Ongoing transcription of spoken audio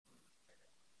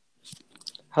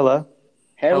Hello?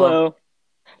 Hello. Hello.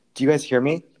 Do you guys hear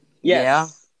me? Yeah.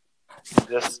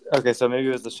 Yes. Okay, so maybe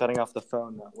it was the shutting off the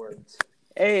phone that worked.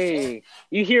 Hey,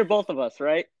 you hear both of us,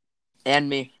 right? And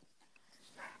me.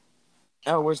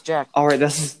 Oh, where's Jack? All right,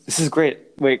 this is great.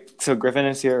 Wait, so Griffin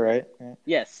is here, right?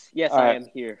 Yes, All I right. am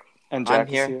here. And I'm Jack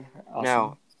is here. here? Awesome.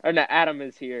 No, Or no, Adam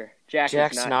is here. Jack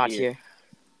Jack's is not here.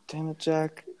 Damn it,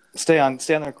 Jack. Stay on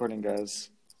the recording, guys.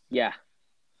 Yeah.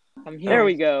 I'm here. There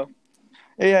we go.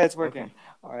 Yeah, it's working. Okay.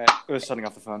 All right, it was shutting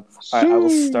off the phone. All right, I will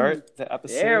start the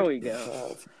episode. There we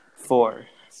go. 4,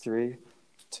 3,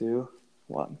 2,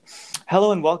 1.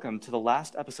 Hello and welcome to the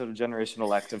last episode of Generation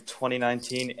Elect of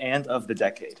 2019 and of the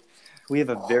decade. We have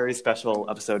a very special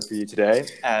episode for you today,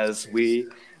 as we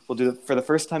will do, for the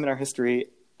first time in our history,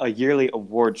 a yearly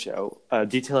award show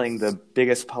detailing the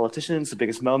biggest politicians, the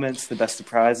biggest moments, the best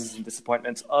surprises and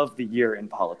disappointments of the year in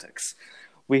politics.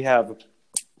 We have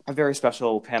a very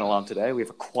special panel on today. We have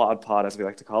a quad pod, as we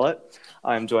like to call it.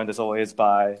 I'm joined, as always,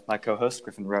 by my co-host,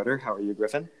 Griffin Roeder. How are you,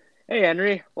 Griffin? Hey,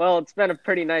 Henry. Well, it's been a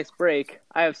pretty nice break.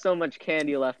 I have so much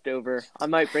candy left over. I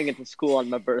might bring it to school on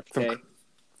my birthday.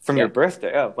 From your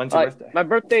birthday? Oh, when's your birthday? My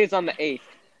birthday is on the 8th.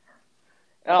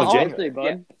 Of January, bud.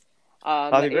 Yeah.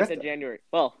 On Happy the 8th birthday. of January.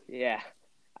 Well, yeah.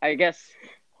 I guess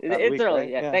That it's week, early. right?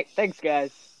 Yeah. Yeah. Thanks,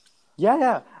 guys.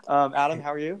 Yeah. Adam,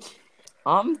 how are you?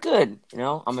 I'm good.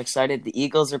 I'm excited. The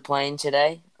Eagles are playing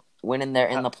today, winning there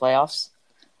in the playoffs.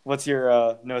 What's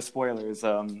your no spoilers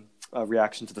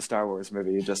reaction to the Star Wars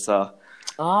movie you just saw?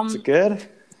 Is it good?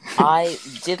 I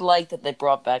did like that they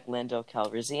brought back Lando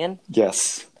Calrissian.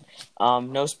 Yes.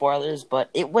 No spoilers,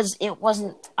 but it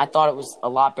wasn't. I thought it was a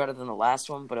lot better than the last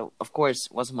one, but of course,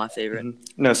 it wasn't my favorite.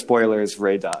 No spoilers.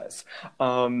 Rey dies.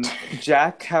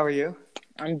 Jack, how are you?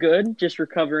 I'm good. Just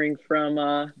recovering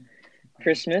from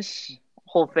Christmas.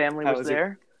 Whole family How was was it?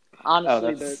 there.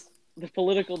 Honestly, that's- the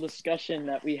political discussion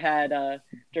that we had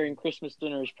during Christmas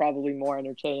dinner is probably more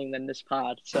entertaining than this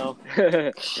pod. So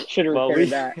should have recorded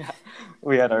that.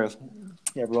 We had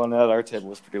everyone at our table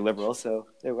was pretty liberal, so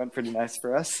it went pretty nice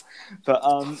for us. But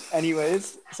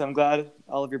anyways, so I'm glad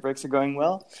all of your breaks are going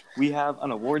well. We have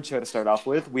an award show to start off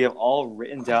with. We have all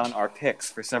written down our picks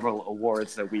for several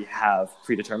awards that we have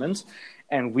predetermined,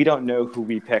 and we don't know who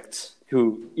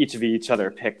each other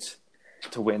picked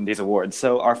to win these awards.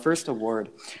 So our first award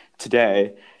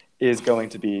today is going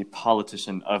to be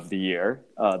Politician of the Year,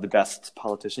 the best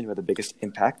politician who had the biggest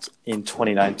impact in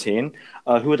 2019.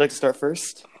 Who would like to start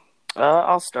first?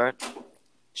 I'll start.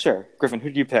 Sure. Griffin, who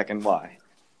did you pick and why?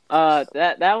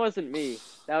 That wasn't me.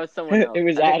 That was someone else. It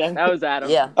was I think Adam. That was Adam.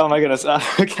 Yeah. Oh my goodness.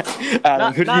 Okay.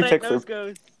 Adam, who did you pick for?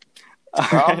 Goes. All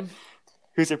right.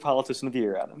 Who's your Politician of the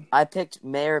Year, Adam? I picked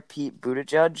Mayor Pete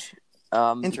Buttigieg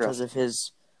because of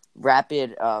his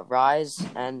rapid rise,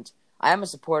 and I am a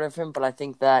supporter of him, but I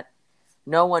think that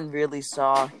no one really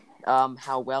saw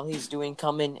how well he's doing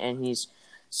coming, and he's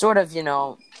sort of,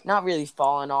 not really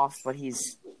fallen off, but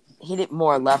he's hit it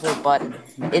more level, but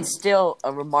it's still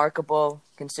a remarkable,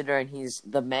 considering he's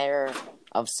the mayor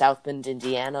of South Bend,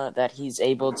 Indiana, that he's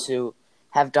able to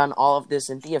have done all of this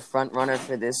and be a front runner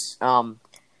for this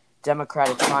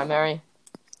Democratic primary.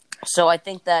 So I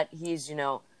think that he's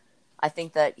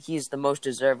the most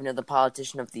deserving of the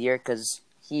Politician of the Year because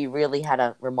he really had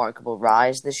a remarkable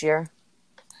rise this year.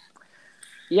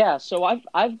 Yeah, so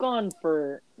I've gone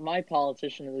for my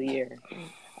politician of the year.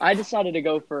 I decided to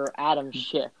go for Adam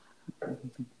Schiff.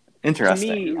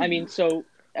 Interesting. To me, so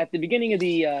at the beginning of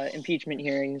the impeachment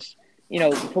hearings,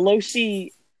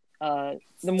 Pelosi,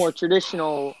 the more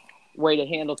traditional way to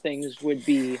handle things would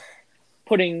be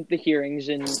putting the hearings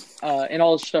and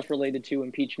all the stuff related to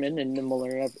impeachment and the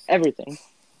Mueller everything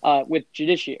with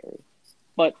judiciary.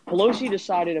 But Pelosi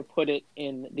decided to put it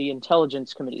in the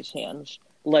Intelligence Committee's hands,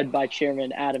 led by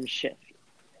Chairman Adam Schiff.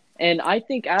 And I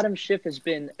think Adam Schiff has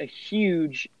been a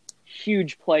huge,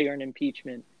 huge player in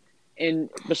impeachment. And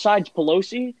besides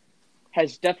Pelosi,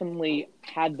 has definitely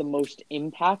had the most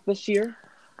impact this year.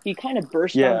 He kind of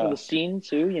burst onto the scene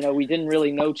too. We didn't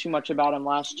really know too much about him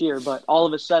last year, but all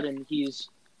of a sudden he's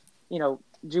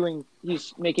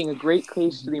making a great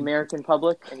case to the American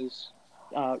public, and he's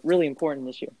really important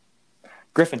this year.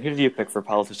 Griffin, who did you pick for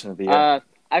Politician of the Year?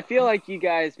 I feel like you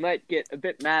guys might get a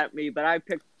bit mad at me, but I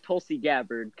picked Tulsi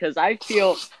Gabbard because I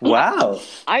feel Wow.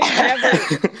 I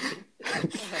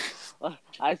never.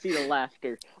 I see the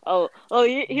laughter.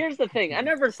 Here's the thing. I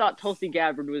never thought Tulsi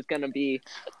Gabbard was going to be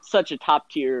such a top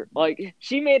tier. Like,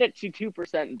 she made it to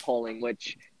 2% in polling,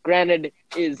 which, granted,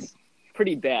 is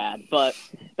pretty bad. But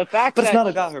the fact But that it's not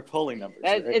about her polling numbers.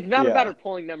 Right? it's not about her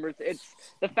polling numbers. It's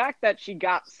the fact that she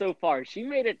got so far. She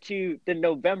made it to the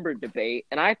November debate,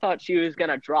 and I thought she was going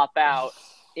to drop out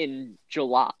in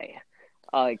July.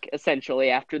 essentially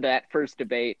after that first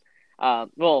debate.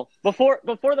 Well, before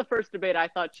the first debate, I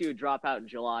thought she would drop out in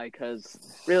July because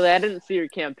really I didn't see her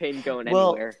campaign going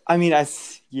anywhere. I mean,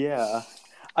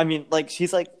 like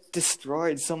she's like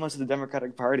destroyed so much of the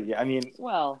Democratic Party. I mean,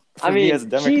 as a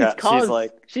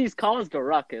Democrat, she's caused a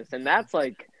ruckus, and that's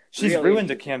like she's really...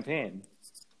 ruined a campaign.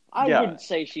 I wouldn't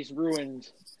say she's ruined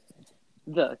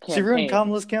the campaign. She ruined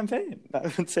Kamala's campaign.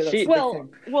 I would say that's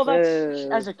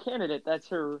that's as a candidate, that's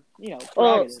her,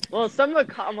 prerogative. Well, some of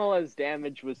Kamala's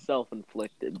damage was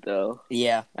self-inflicted, though.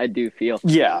 Yeah, I do feel.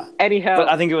 Yeah. Anyhow, but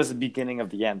I think it was the beginning of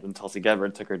the end when Tulsi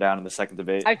Gabbard took her down in the second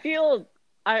debate. I feel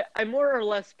I more or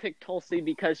less picked Tulsi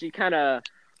because she kind of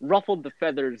ruffled the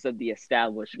feathers of the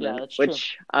establishment,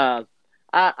 which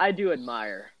I do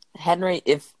admire. Henry,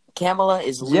 if Kamala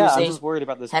is losing, I'm just worried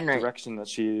about this direction that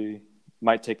she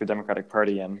might take the Democratic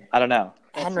Party in. I don't know.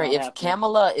 Henry, if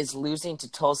Kamala is losing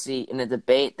to Tulsi in a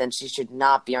debate, then she should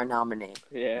not be our nominee.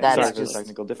 Yeah. Sorry for the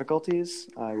technical difficulties.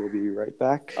 I will be right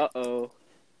back. Uh-oh.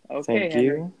 Okay, Thank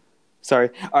you.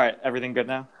 Sorry. All right, everything good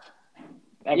now?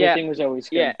 Everything was always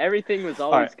good. Yeah, everything was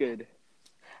always good.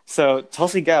 So,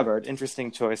 Tulsi Gabbard, interesting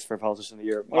choice for Politician of the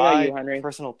Year. What about you, Henry? My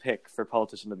personal pick for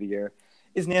Politician of the Year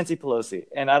is Nancy Pelosi.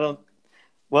 And I don't...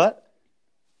 What?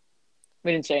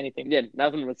 We didn't say anything. Yeah,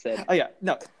 nothing was said. Oh, yeah.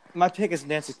 No, my pick is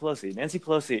Nancy Pelosi. Nancy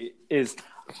Pelosi is,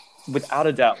 without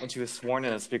a doubt, when she was sworn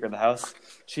in as Speaker of the House,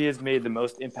 she has made the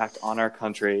most impact on our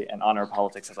country and on our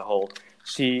politics as a whole.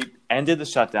 She ended the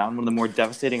shutdown, one of the more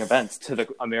devastating events to the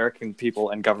American people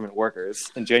and government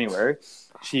workers in January.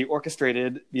 She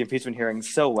orchestrated the impeachment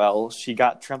hearings so well. She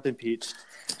got Trump impeached.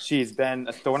 She's been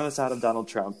a thorn in the side of Donald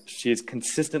Trump. She's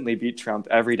consistently beat Trump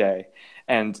every day.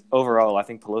 And overall, I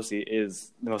think Pelosi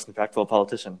is the most impactful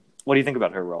politician. What do you think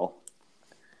about her role?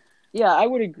 Yeah, I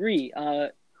would agree.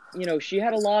 She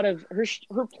had a lot of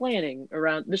her planning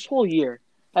around this whole year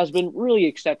has been really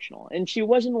exceptional. And she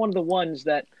wasn't one of the ones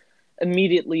that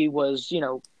immediately was,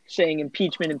 saying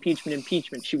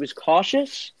impeachment. She was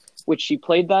cautious, which she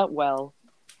played that well.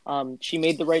 She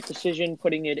made the right decision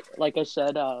putting it, like I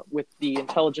said, with the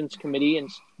Intelligence Committee and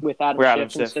with Adam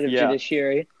Schiff instead of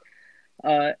Judiciary.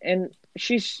 And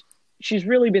she's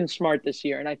really been smart this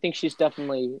year, and I think she's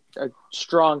definitely a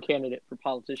strong candidate for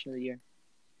Politician of the Year.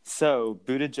 So,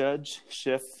 Buttigieg,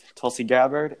 Schiff, Tulsi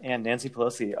Gabbard, and Nancy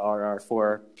Pelosi are our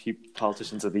four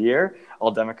politicians of the year,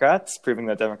 all Democrats, proving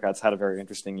that Democrats had a very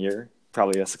interesting year,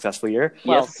 probably a successful year.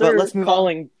 Well, but let's move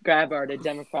calling Gabbard a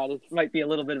Democrat, it might be a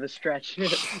little bit of a stretch.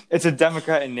 It's a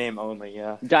Democrat in name only,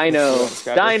 yeah. Dino.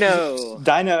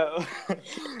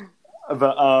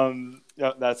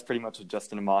 But, that's pretty much what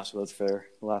Justin Amash was for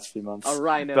the last few months. A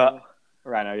rhino.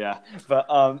 Rhino, yeah.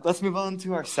 But let's move on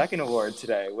to our second award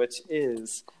today, which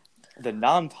is the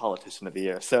non-politician of the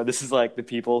year. So this is like the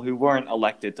people who weren't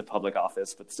elected to public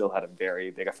office but still had a very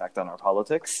big effect on our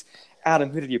politics. Adam,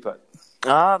 who did you put?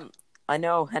 I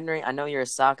know, Henry, I know you're a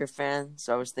soccer fan,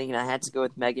 so I was thinking I had to go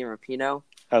with Megan Rapinoe.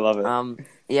 I love it.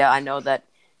 Yeah, I know that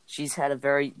she's had a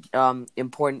very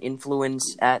important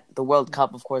influence at the World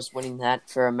Cup, of course, winning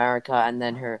that for America, and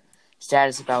then her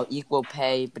status about equal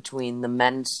pay between the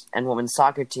men's and women's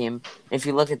soccer team. If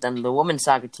you look at them, the women's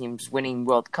soccer team's winning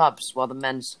World Cups, while the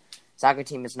men's soccer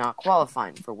team is not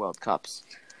qualifying for World Cups.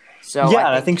 So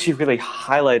I think she really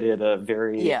highlighted a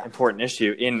very important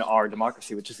issue in our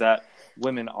democracy, which is that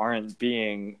women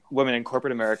in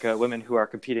corporate America, women who are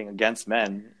competing against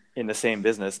men in the same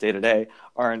business day to day,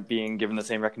 aren't being given the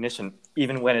same recognition,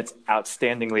 even when it's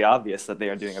outstandingly obvious that they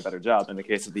are doing a better job in the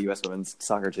case of the U.S. women's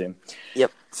soccer team.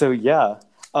 Yep. So,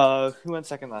 who went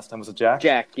second last time? Was it Jack?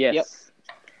 Jack, yes. Yep.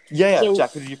 Yeah. So,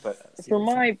 Jack, who did you put? For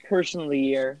my person of the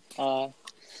year,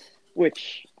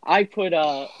 which I put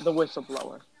the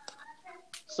whistleblower.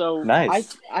 So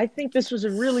nice. I think this was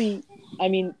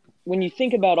when you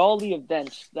think about all the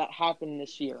events that happened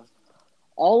this year,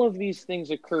 all of these things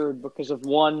occurred because of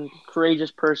one courageous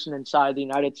person inside the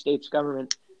United States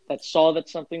government that saw that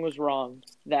something was wrong,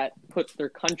 that put their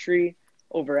country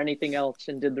over anything else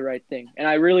and did the right thing. And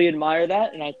I really admire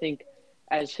that. And I think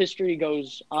as history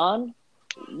goes on,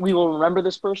 we will remember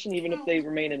this person, even if they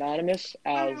remain anonymous,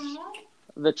 as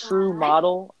the true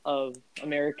model of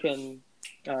American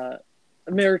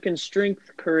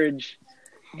strength, courage,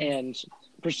 and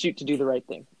pursuit to do the right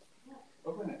thing.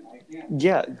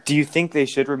 Yeah. Do you think they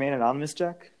should remain anonymous,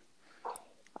 Jack?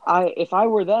 If I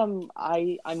were them,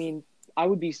 I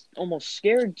would be almost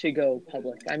scared to go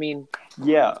public.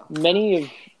 Many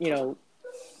of,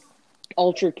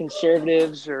 ultra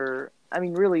conservatives or,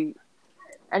 really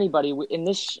anybody in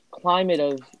this climate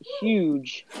of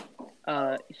huge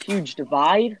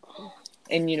divide.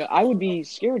 And, I would be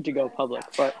scared to go public,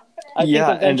 but I think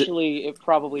Yeah, eventually it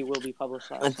probably will be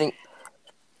publicized. I think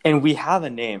and we have a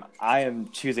name. I am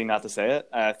choosing not to say it.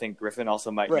 I think Griffin also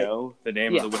might Right. know the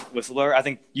name Yeah. of the whistleblower. I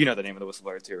think you know the name of the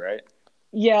whistleblower too, right?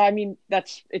 Yeah, I mean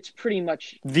it's pretty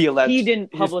much The alleged. he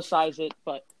didn't publicize it,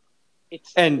 but it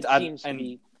seems to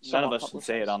be none of somewhat us should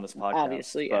say it on this podcast.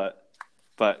 Obviously, yeah.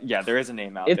 But yeah, there is a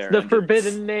name out It's there. the and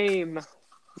forbidden name.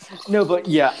 No, but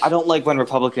yeah, I don't like when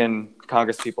Republican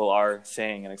Congress people are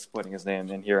saying and exploiting his name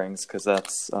in hearings because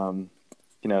that's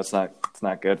it's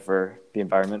not good for the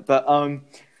environment. But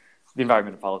the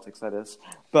environment of politics, that is.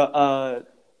 But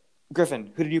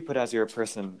Griffin, who did you put as your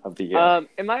person of the year?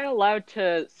 Am I allowed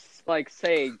to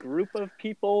say a group of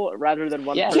people rather than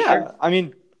one person? Yeah, I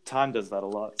mean, time does that a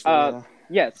lot. So, yeah.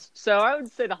 Yes, so I would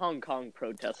say the Hong Kong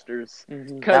protesters.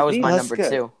 that was my number good.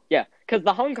 2. Yeah, because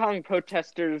the Hong Kong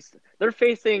protesters, they're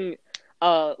facing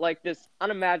this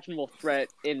unimaginable threat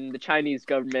in the Chinese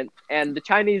government, and the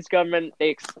Chinese government, they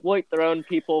exploit their own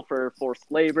people for forced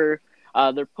labor.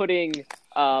 They're putting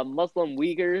Muslim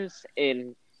Uyghurs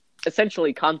in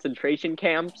essentially concentration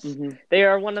camps. They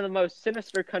are one of the most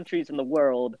sinister countries in the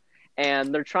world,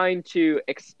 and they're trying to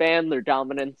expand their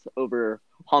dominance over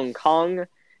Hong Kong.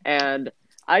 And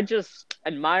I just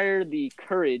admire the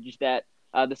courage that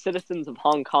the citizens of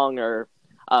Hong Kong are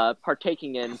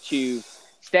partaking in to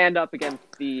stand up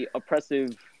against the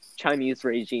oppressive Chinese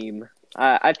regime.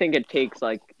 I think it takes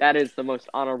that is the most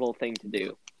honorable thing to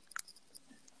do.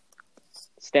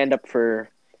 Stand up for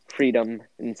freedom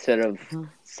instead of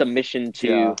submission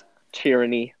to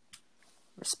tyranny.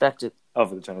 Respect it.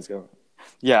 Of the Chinese government.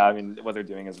 Yeah, I mean, what they're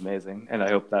doing is amazing, and I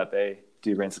hope that they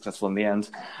do remain successful in the end.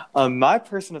 My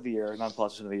person of the year,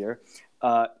 non-politician of the year,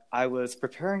 I was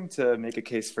preparing to make a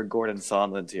case for Gordon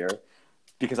Sondland here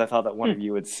because I thought that one of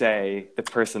you would say the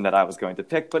person that I was going to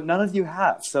pick, but none of you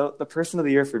have. So the person of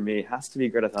the year for me has to be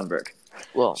Greta Thunberg.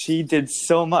 Well, She did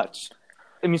so much.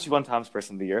 I mean, she won Times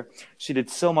Person of the Year. She did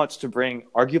so much to bring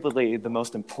arguably the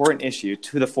most important issue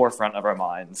to the forefront of our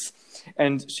minds.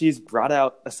 And she's brought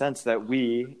out a sense that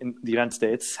we in the United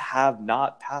States have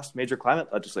not passed major climate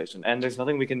legislation. And there's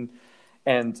nothing we can,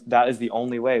 and that is the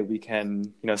only way we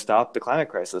can, stop the climate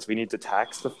crisis. We need to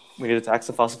tax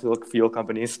the fossil fuel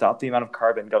companies, stop the amount of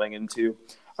carbon going into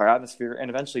our atmosphere, and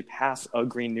eventually pass a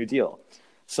Green New Deal.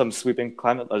 Some sweeping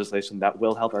climate legislation that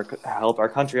will help our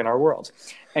country and our world.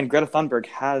 And Greta Thunberg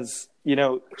has,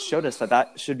 showed us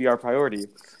that should be our priority.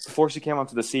 Before she came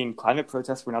onto the scene, climate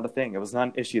protests were not a thing. It was not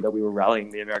an issue that we were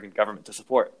rallying the American government to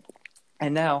support.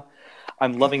 And now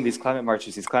I'm loving these climate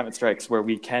marches, these climate strikes, where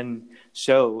we can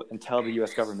show and tell the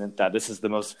U.S. government that this is the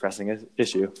most pressing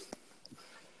issue.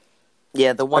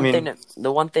 Yeah, the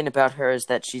one thing about her is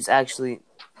that she's actually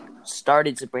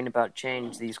started to bring about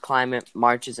change, these climate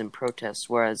marches and protests,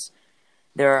 whereas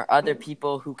there are other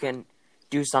people who can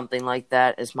do something like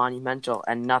that as monumental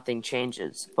and nothing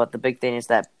changes. But the big thing is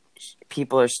that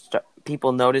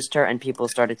people noticed her and people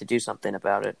started to do something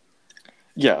about it.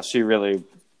 Yeah, she was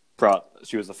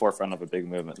the forefront of a big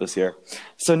movement this year.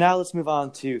 So now let's move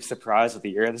on to surprise of the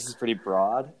year. This is pretty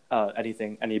broad.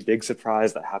 Any big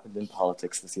surprise that happened in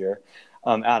politics this year?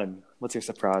 Adam, what's your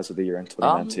surprise of the year in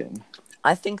 2019?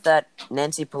 I think that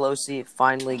Nancy Pelosi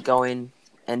finally going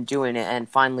and doing it and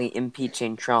finally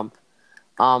impeaching Trump.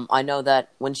 I know that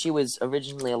when she was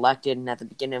originally elected and at the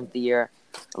beginning of the year,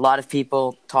 a lot of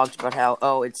people talked about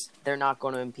how, they're not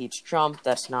going to impeach Trump.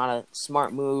 That's not a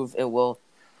smart move. It will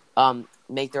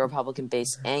make the Republican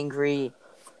base angry.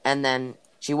 And then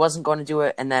she wasn't going to do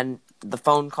it. And then the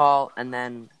phone call, and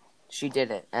then she did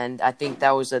it. And I think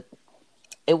that was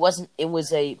it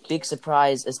was a big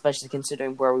surprise, especially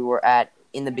considering where we were at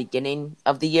in the beginning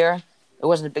of the year. It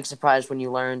wasn't a big surprise when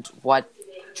you learned what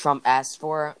Trump asked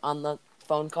for on the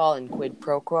phone call and quid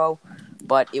pro quo,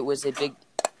 but it was a big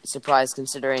surprise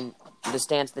considering the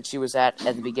stance that she was at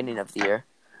the beginning of the year.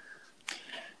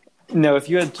 No, if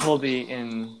you had told me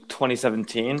in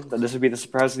 2017 that this would be the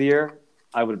surprise of the year,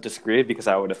 I would have disagreed because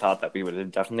I would have thought that we would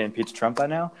have definitely impeached Trump by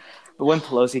now. But when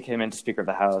Pelosi came in to Speaker of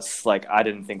the House, I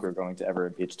didn't think we were going to ever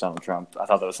impeach Donald Trump. I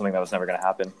thought that was something that was never going to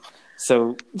happen.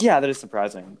 So, yeah, that is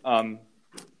surprising.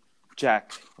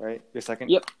 Jack, right? Your second?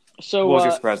 Yep. So, what was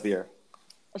your surprise of the year?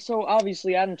 So,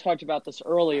 obviously, Adam talked about this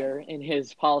earlier in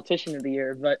his Politician of the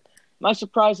Year, but my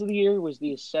surprise of the year was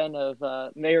the ascent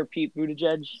of Mayor Pete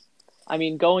Buttigieg. I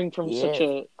mean, going from such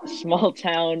a small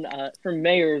town, from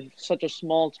mayor of such a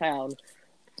small town,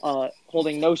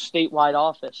 holding no statewide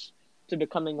office, to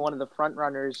becoming one of the front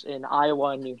runners in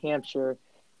Iowa and New Hampshire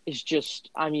is just,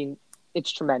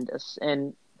 it's tremendous.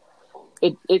 And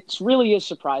it really is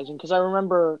surprising because I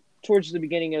remember towards the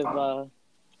beginning of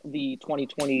the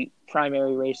 2020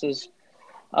 primary races,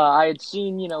 I had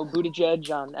seen, Buttigieg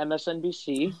on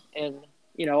MSNBC, and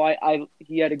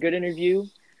he had a good interview.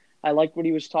 I liked what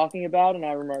he was talking about, and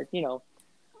I remarked,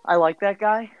 I like that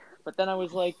guy. But then I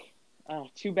was like,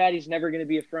 too bad he's never going to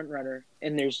be a front runner,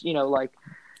 and there's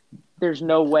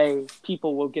no way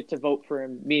people will get to vote for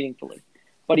him meaningfully.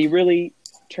 But he really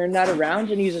turned that around,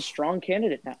 and he's a strong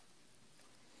candidate now.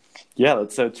 Yeah,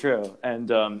 that's so true.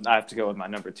 And I have to go with my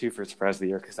number 2 for surprise of the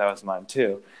year because that was mine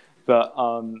too. But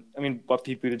what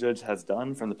Pete Buttigieg has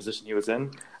done from the position he was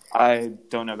in, I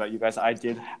don't know about you guys. I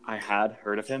had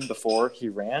heard of him before he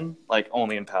ran, like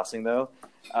only in passing though.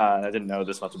 I didn't know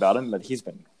this much about him, but he's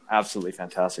been absolutely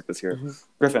fantastic this year. Mm-hmm.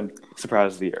 Griffin,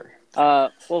 surprise of the year.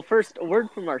 Well, first, a word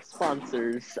from our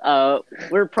sponsors.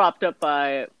 We're propped up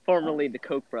by formerly the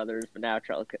Koch brothers, but now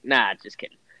Charlie. Nah, just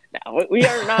kidding. No, we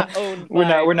are not owned.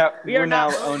 By, we're now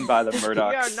owned by the Murdochs.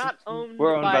 We are not owned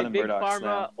by Big Pharma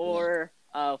now. Or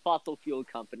fossil fuel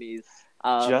companies.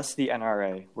 Just the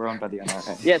NRA. We're owned by the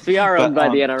NRA. Yes, we are owned by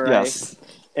the NRA. Yes,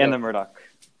 and the Murdoch.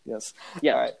 Yes.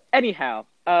 Yeah. All right. Anyhow,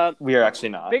 we are actually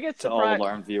not. Biggest to surprise... all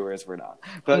alarmed viewers, we're not.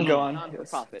 But go on.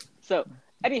 Non-for-profit. So,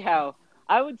 anyhow,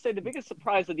 I would say the biggest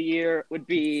surprise of the year would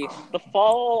be the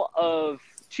fall of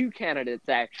 2 candidates,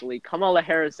 actually, Kamala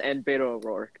Harris and Beto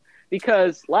O'Rourke.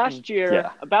 Because last year,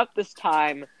 about this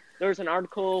time, there was an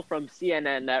article from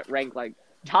CNN that ranked like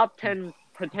top 10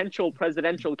 potential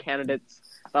presidential candidates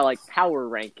by like power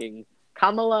ranking.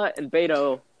 Kamala and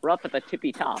Beto were up at the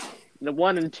tippy top, the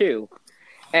 1 and 2.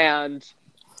 And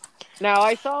now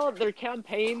I saw their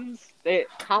campaigns.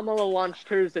 Kamala launched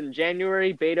hers in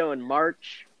January, Beto in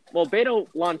March. Well, Beto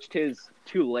launched his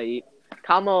too late.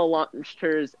 Kamala launched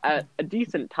hers at a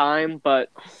decent time, but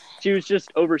she was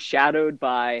just overshadowed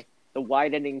by the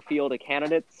widening field of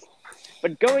candidates.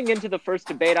 But going into the first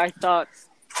debate, I thought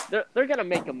they're gonna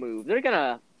make a move. They're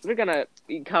gonna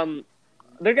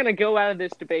go out of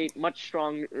this debate much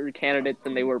stronger candidates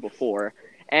than they were before.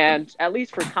 And at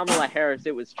least for Kamala Harris,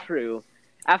 it was true.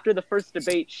 After the first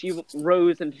debate, she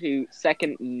rose into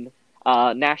second in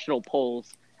national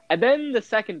polls. And then the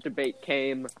second debate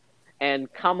came, and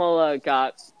Kamala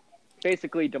got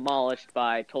basically demolished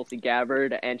by Tulsi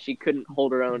Gabbard, and she couldn't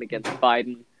hold her own against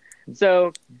Biden.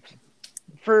 So,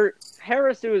 for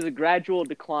Harris, it was a gradual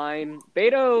decline.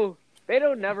 Beto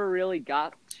never really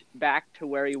got back to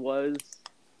where he was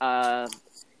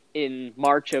in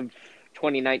March of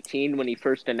 2019 when he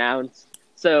first announced.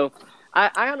 So,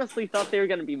 I honestly thought they were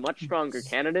going to be much stronger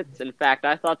candidates. In fact,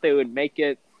 I thought they would make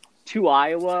it to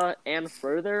Iowa and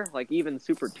further, like even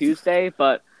Super Tuesday.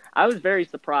 But I was very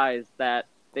surprised that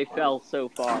they fell so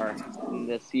far in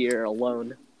this year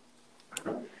alone.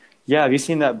 Yeah, have you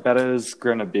seen that Beto's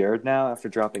grown a beard now after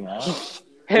dropping out?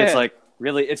 It's like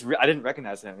really, I didn't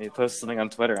recognize him. He posted something on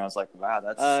Twitter, and I was like, "Wow,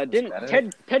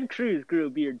 that's Ted Cruz grew a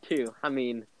beard too? I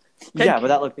mean, but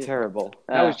that looked terrible.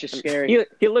 That was just scary.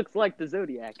 He looks like the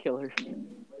Zodiac Killer.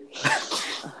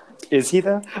 Is he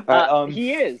though?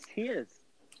 He is.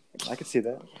 I could see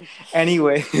that.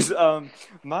 Anyways,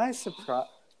 my surprise.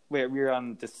 Wait, we're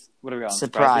on this. What are we on?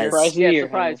 Surprise of the year.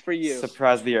 Surprise for you.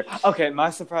 Surprise of the year. Okay, my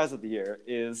surprise of the year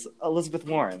is Elizabeth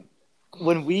Warren.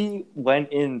 When we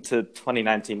went into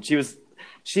 2019,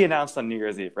 she announced on New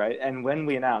Year's Eve, right? And when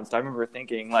we announced, I remember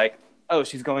thinking like, oh,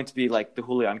 she's going to be like the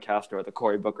Julian Castro or the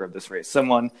Cory Booker of this race,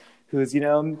 someone who's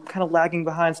kind of lagging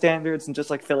behind standards and just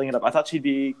like filling it up. I thought she'd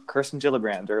be Kirsten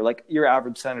Gillibrand or like your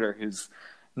average senator who's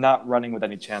not running with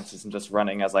any chances and just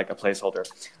running as like a placeholder.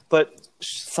 But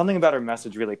something about her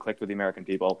message really clicked with the American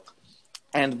people.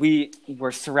 And we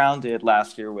were surrounded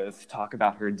last year with talk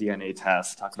about her DNA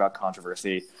test, talk about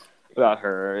controversy about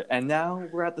her. And now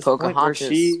we're at this point where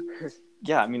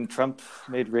Trump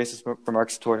made racist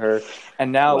remarks toward her.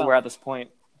 And now we're at this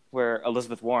point where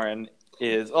Elizabeth Warren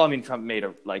is, Trump made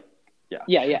a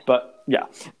But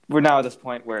we're now at this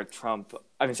point where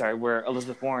where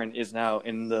Elizabeth Warren is now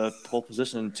in the pole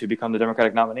position to become the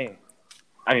Democratic nominee.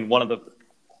 I mean, one of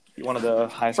the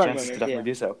highest chances to definitely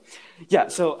do so. Yeah,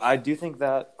 so I do think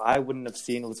that I wouldn't have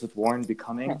seen Elizabeth Warren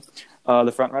becoming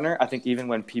the front runner. I think even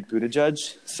when Pete Buttigieg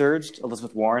surged,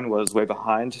 Elizabeth Warren was way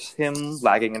behind him,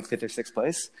 lagging in 5th or 6th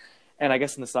place. And I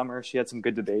guess in the summer, she had some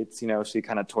good debates. She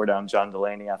kind of tore down John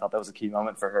Delaney. I thought that was a key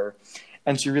moment for her.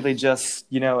 And she really just,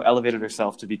 elevated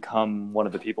herself to become one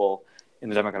of the people in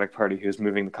the Democratic Party who's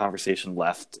moving the conversation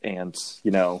left and,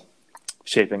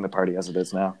 shaping the party as it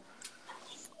is now.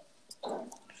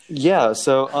 Yeah. Let's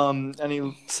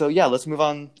move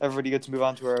on. Everybody good to move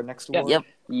on to our next award? Yep.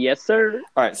 Yes, sir.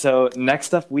 All right. So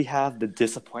next up, we have the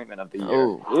disappointment of the year.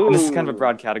 Oh. And this is kind of a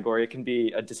broad category. It can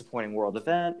be a disappointing world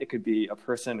event. It could be a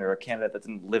person or a candidate that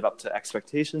didn't live up to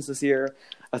expectations this year.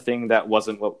 A thing that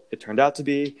wasn't what it turned out to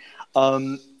be.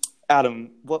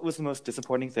 Adam, what was the most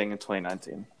disappointing thing in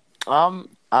 2019?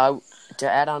 To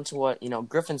add on to what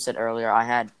Griffin said earlier, I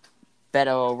had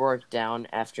Beto O'Rourke down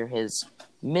after his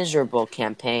miserable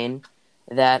campaign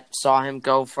that saw him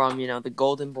go from the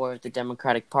golden boy of the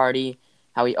Democratic Party,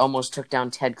 how he almost took down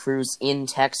Ted Cruz in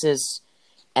Texas,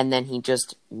 and then he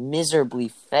just miserably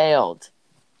failed,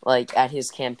 at his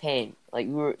campaign. Like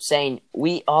we were saying,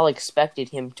 we all expected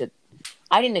him to.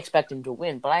 I didn't expect him to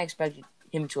win, but I expected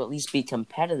him to at least be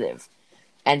competitive.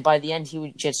 And by the end,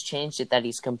 he just changed it that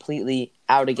he's completely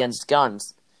out against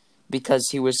guns because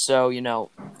he was so,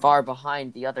 far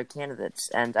behind the other candidates.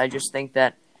 And I just think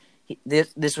that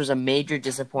this was a major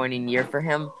disappointing year for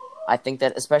him. I think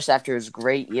that especially after his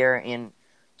great year in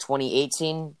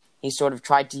 2018, he sort of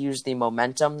tried to use the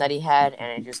momentum that he had,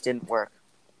 and it just didn't work.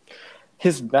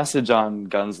 His message on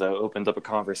guns, though, opened up a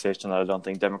conversation that I don't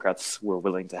think Democrats were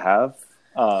willing to have.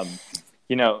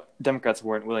 Democrats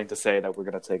weren't willing to say that we're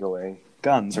going to take away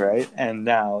guns, right? And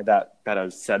now that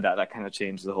Beto said that kind of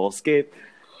changed the whole scape.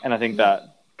 And I think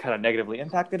that kind of negatively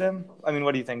impacted him. I mean,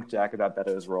 what do you think, Jack, about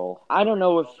Beto's role? I don't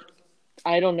know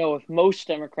if most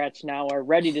Democrats now are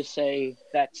ready to say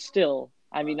that still.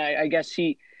 I mean, I guess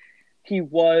he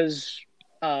was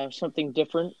something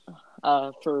different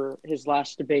for his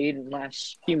last debate and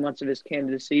last few months of his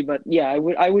candidacy. But yeah,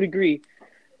 I would agree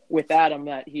with Adam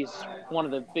that he's one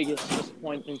of the biggest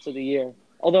disappointments of the year.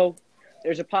 Although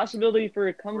there's a possibility for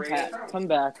a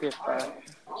comeback if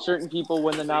certain people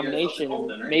win the nomination,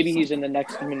 and maybe he's in the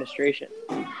next administration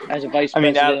as a vice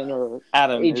president or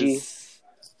Adam, AG.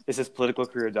 Is his political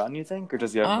career done, you think, or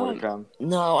does he have more to come?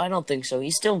 No, I don't think so.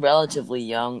 He's still relatively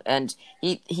young, and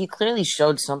he clearly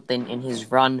showed something in his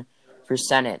run for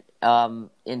Senate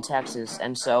in Texas,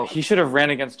 and so he should have ran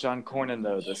against John Cornyn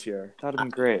though this year. That would have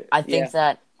been great. I think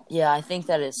that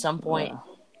at some point,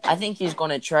 I think he's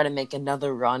going to try to make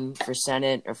another run for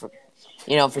Senate or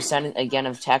for Senate again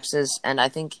of Texas, and I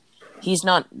think he's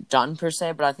not done per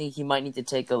se, but I think he might need to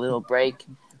take a little break,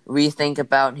 rethink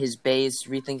about his base,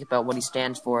 rethink about what he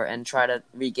stands for, and try to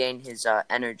regain his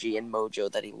energy and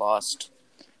mojo that he lost.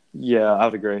 Yeah, I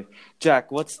would agree.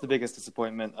 Jack, what's the biggest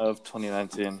disappointment of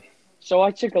 2019? So I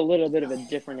took a little bit of a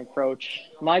different approach.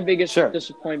 My biggest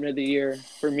disappointment of the year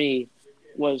for me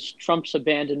was Trump's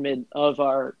abandonment of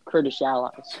our Kurdish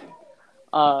allies.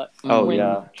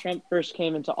 When Trump first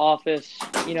came into office,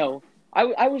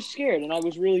 I was scared, and I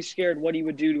was really scared what he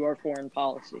would do to our foreign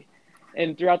policy.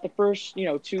 And throughout the first,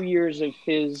 2 years of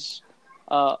his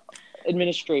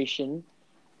administration,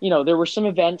 there were some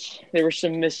events, there were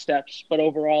some missteps, but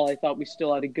overall I thought we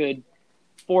still had a good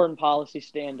foreign policy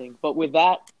standing. But with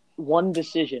that one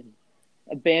decision,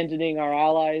 abandoning our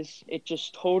allies, it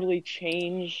just totally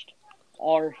changed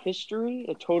our history.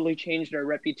 It totally changed our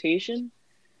reputation.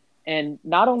 And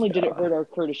not only did it hurt our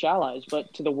Kurdish allies,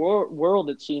 but to the world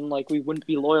it seemed like we wouldn't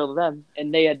be loyal to them.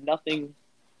 And they had nothing.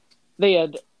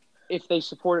 If they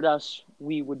supported us,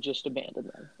 we would just abandon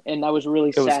them. And that was a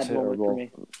really sad moment for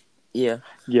me. Yeah.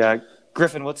 Yeah.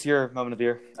 Griffin, what's your moment of the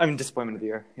year? Disappointment of the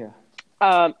year. Yeah.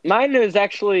 Mine is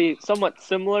actually somewhat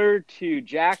similar to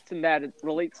Jack's in that it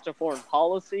relates to foreign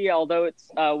policy, although it's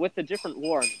with a different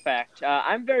war, in fact.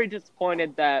 I'm very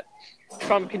disappointed that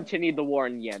Trump continued the war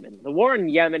in Yemen. The war in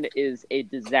Yemen is a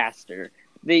disaster.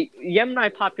 The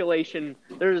Yemeni population,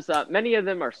 there's many of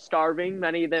them are starving.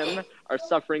 Many of them are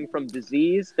suffering from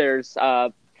disease. There's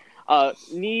a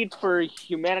need for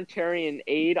humanitarian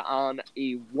aid on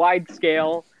a wide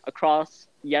scale across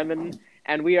Yemen.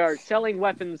 And we are selling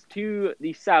weapons to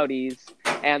the Saudis.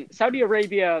 And Saudi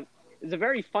Arabia is a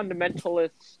very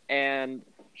fundamentalist and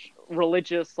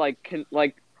religious,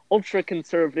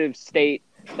 ultra-conservative state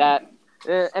that,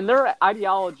 and their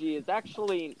ideology is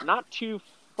actually not too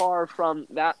far from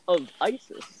that of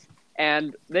ISIS.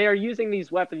 And they are using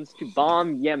these weapons to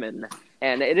bomb Yemen.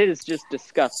 And it is just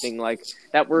disgusting,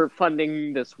 that we're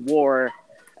funding this war,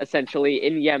 essentially,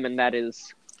 in Yemen that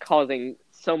is causing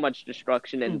so much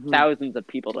destruction and thousands of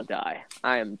people to die.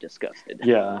 I am disgusted.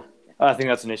 Yeah, I think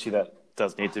that's an issue that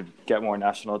does need to get more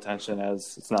national attention,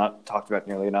 as it's not talked about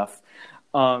nearly enough.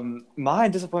 My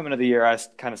disappointment of the year, I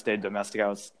kind of stayed domestic. I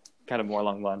was kind of more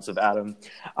along the lines of Adam.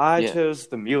 I chose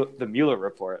the Mueller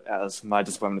report as my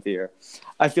disappointment of the year.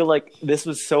 I feel like this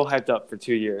was so hyped up for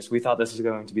 2 years. We thought this was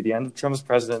going to be the end of Trump's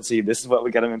presidency. This is what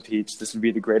would get him impeached. This would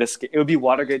be the greatest. It would be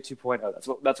Watergate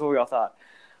 2.0. That's what we all thought.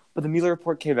 But the Mueller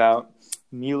report came out,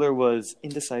 Mueller was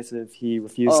indecisive. He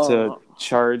refused to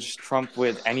charge Trump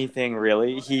with anything,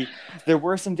 really. There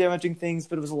were some damaging things,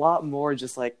 but it was a lot more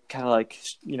just like kind of like,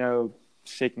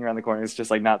 shaking around the corners,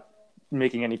 just like not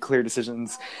making any clear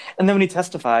decisions. And then when he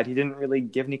testified, he didn't really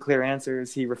give any clear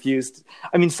answers. He refused.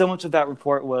 I mean, so much of that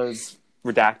report was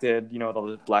redacted, with all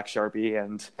the black Sharpie,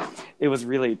 and it was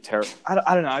really terrible.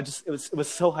 I don't know. It was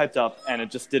so hyped up, and it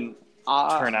just didn't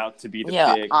turn out to be the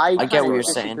big. I get what you're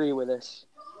saying. saying. Disagree with this.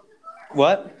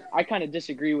 What? I kind of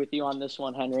disagree with you on this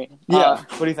one, Henry. Yeah.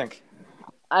 What do you think?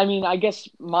 I mean, I guess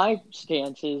my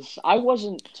stance is I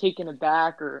wasn't taken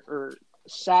aback or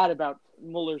sad about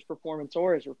Mueller's performance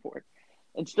or his report.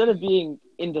 Instead of being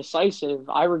indecisive,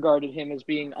 I regarded him as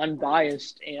being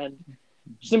unbiased and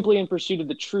simply in pursuit of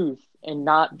the truth and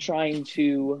not trying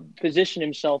to position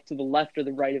himself to the left or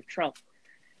the right of Trump.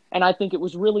 And I think it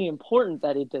was really important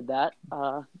that he did that.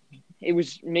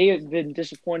 It may have been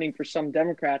disappointing for some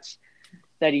Democrats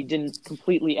that he didn't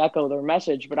completely echo their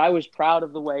message, but I was proud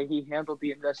of the way he handled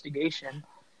the investigation.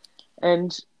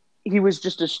 And he was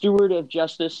just a steward of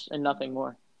justice and nothing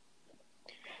more.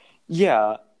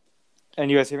 Yeah. And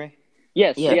you guys hear me?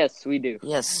 Yes, Yeah. yes, we do.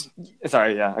 Yes.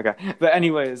 Sorry, yeah, okay. But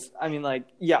anyways, I mean, I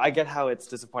get how it's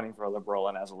disappointing for a liberal,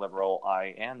 and as a liberal,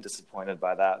 I am disappointed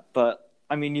by that. But,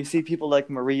 I mean, you see people like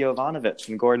Marie Yovanovitch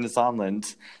and Gordon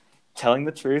Sondland telling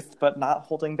the truth, but not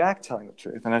holding back telling the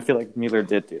truth. And I feel like Mueller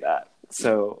did do that.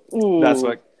 So that's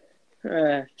what...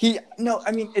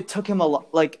 it took him a lot.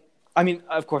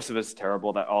 Of course it was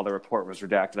terrible that all the report was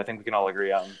redacted. I think we can all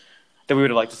agree on that we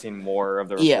would have liked to see more of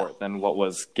the report than what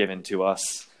was given to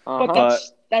us. But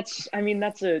that's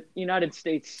a United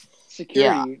States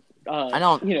security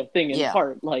thing in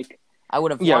part. I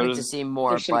would have wanted to see more,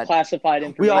 there's some but classified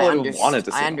information. We all would have wanted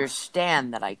to see I more.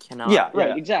 understand that I cannot. Yeah,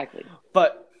 right, exactly.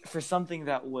 But for something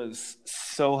that was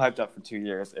so hyped up for 2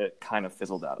 years, it kind of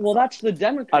fizzled out. Well, that's the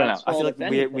Democrats' I don't know. I feel fault,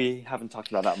 like we haven't talked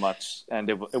about that much, and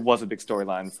it was a big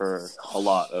storyline for a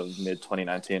lot of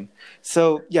mid-2019.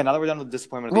 So, yeah, now that we're done with the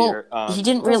disappointment of the year, he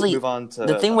didn't let's really... move on to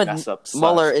the thing with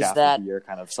Mueller is that... of the year,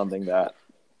 kind of something that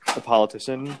the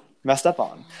politician messed up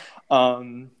on.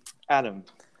 Adam.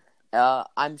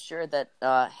 I'm sure that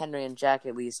Henry and Jack,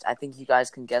 at least, I think you guys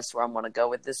can guess where I'm going to go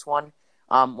with this one.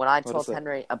 When I told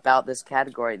Henry about this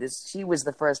category, she was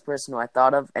the first person who I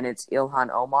thought of, and it's Ilhan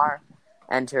Omar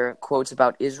and her quotes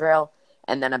about Israel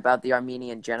and then about the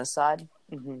Armenian genocide.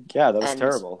 Mm-hmm. Yeah, that was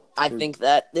terrible. I think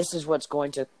that this is what's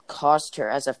going to cost her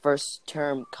as a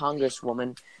first-term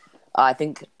congresswoman. I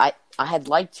think I had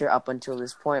liked her up until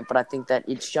this point, but I think that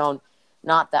it's shown,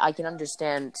 not that I can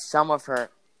understand some of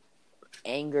her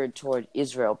anger toward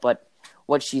Israel, but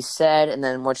what she said and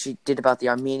then what she did about the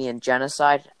Armenian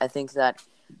genocide, I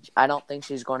don't think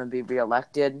she's going to be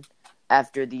reelected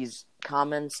after these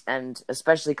comments, and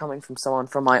especially coming from someone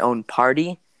from my own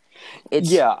party.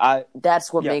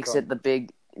 That's what makes it the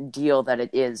big deal that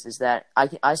it is that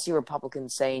I see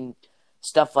Republicans saying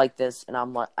stuff like this, and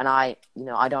I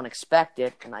don't expect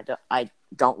it, and I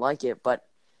don't like it, but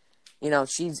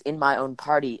she's in my own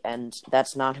party, and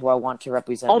that's not who I want to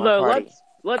represent my party.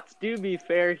 Let's be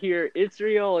fair here.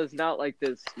 Israel is not like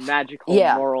this magical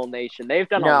moral nation. They've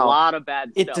done a lot of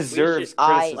bad stuff. It deserves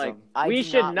criticism. We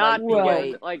should not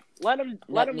be let them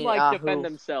defend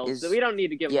themselves. We don't need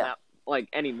to give them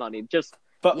any money.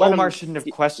 But Omar shouldn't have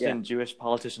questioned Jewish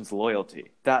politicians' loyalty.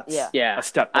 That's a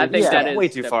step. I think that is way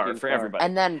too far for everybody.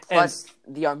 And then plus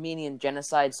the Armenian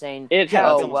genocide saying, it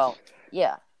happened.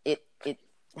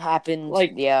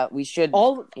 We should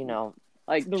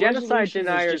genocide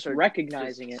deniers are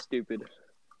recognizing it. Stupid.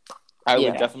 I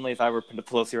would definitely, if I were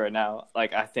Pelosi right now,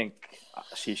 I think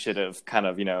she should have kind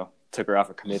of, took her off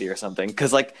a committee or something.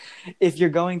 Because, if you're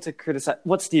going to criticize,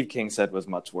 what Steve King said was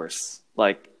much worse.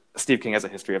 Steve King has a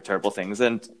history of terrible things,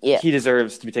 and he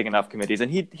deserves to be taken off committees,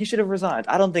 and he should have resigned.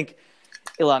 I don't think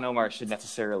Ilhan Omar should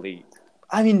necessarily.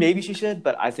 I mean, maybe she should,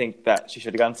 but I think that she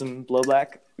should have gotten some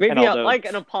blowback. Maybe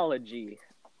an apology.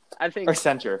 I think or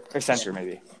censure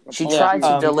maybe. She tried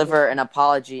to deliver an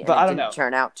apology, and it didn't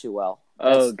turn out too well.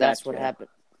 That's what happened.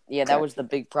 Yeah, that was the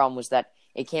big problem, was that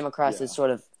it came across as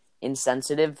sort of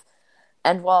insensitive.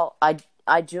 And while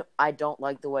I don't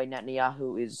like the way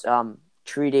Netanyahu is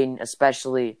treating,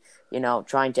 especially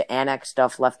trying to annex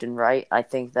stuff left and right, I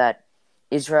think that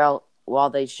Israel, while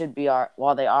they are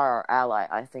our ally,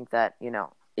 I think that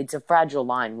it's a fragile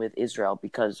line with Israel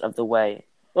because of the way.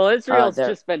 Well, Israel's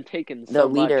just been taken so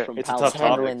much from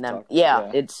handling them.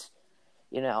 It's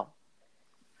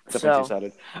definitely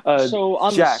two-sided. So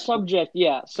on Jack.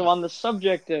 the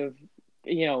subject of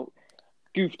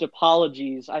goofed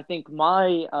apologies, I think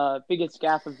my biggest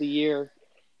gaffe of the year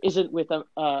isn't with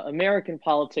American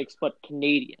politics but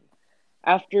Canadian.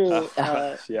 After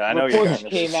yeah, I know you're reports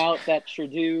going came this. out that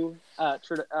Trudeau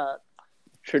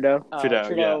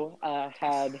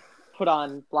had put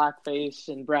on blackface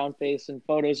and brownface, and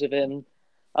photos of him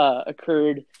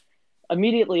occurred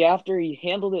immediately after. He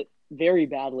handled it very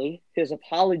badly. His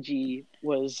apology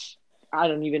was, I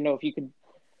don't even know if you could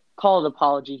call it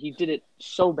apology. He did it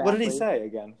so badly. What did he say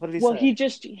again? What did he say? Well, he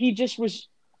just was.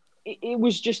 It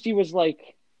was just he was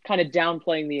like kind of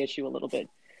downplaying the issue a little bit.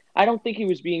 I don't think he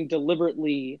was being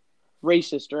deliberately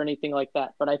racist or anything like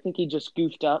that, but I think he just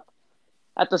goofed up.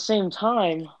 At the same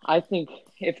time, I think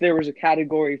if there was a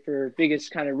category for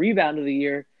biggest kind of rebound of the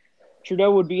year,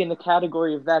 Trudeau would be in the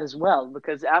category of that as well,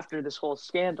 because after this whole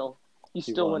scandal, he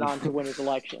still went on to win his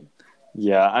election.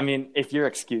 Yeah, I mean, if your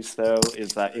excuse, though,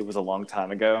 is that it was a long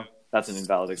time ago, that's an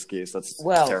invalid excuse. That's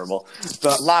terrible.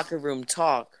 But locker room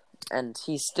talk, and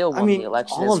he still won the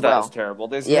election all as of that well. is terrible.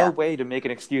 There's no way to make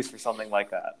an excuse for something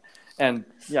like that. And,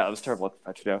 yeah, it was terrible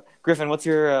by Trudeau. Griffin, what's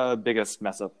your biggest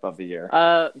mess-up of the year?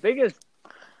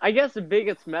 I guess the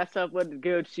biggest mess-up would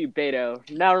go to Beto.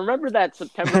 Now, remember that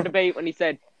September debate when he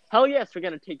said, hell yes, we're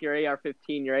going to take your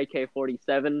AR-15, your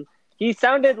AK-47? He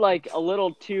sounded like a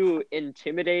little too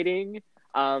intimidating,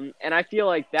 and I feel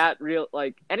like that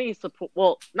any support.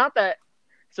 Well, not that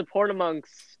support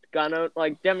amongst gun owners,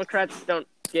 like Democrats don't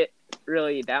get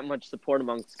really that much support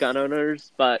amongst gun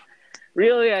owners, but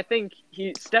really, I think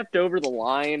he stepped over the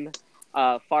line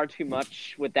far too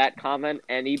much with that comment,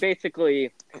 and he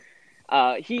basically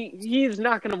he's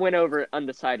not going to win over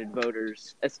undecided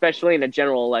voters, especially in a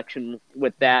general election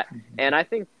with that, and I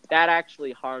think that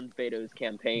actually harmed Beto's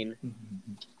campaign.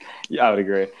 Yeah, I would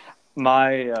agree.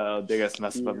 My biggest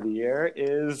mess up of the year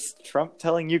is Trump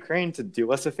telling Ukraine to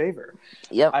do us a favor.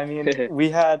 Yep. I mean, we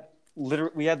had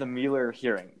the Mueller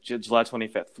hearing, July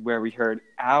 25th, where we heard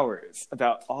hours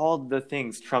about all the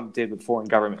things Trump did with foreign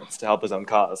governments to help his own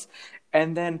cause.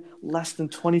 And then less than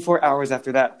 24 hours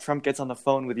after that, Trump gets on the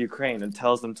phone with Ukraine and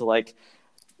tells them to like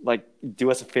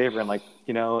do us a favor and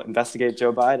investigate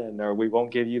Joe Biden, or we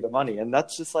won't give you the money. And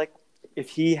that's just if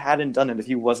he hadn't done it, if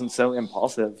he wasn't so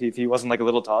impulsive, if he wasn't like a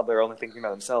little toddler only thinking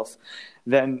about himself,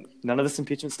 then none of this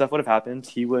impeachment stuff would have happened.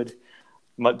 He would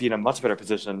be in a much better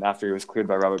position after he was cleared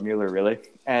by Robert Mueller, really.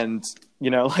 And,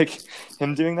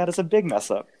 him doing that is a big mess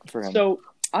up for him. So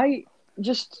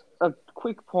just a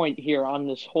quick point here on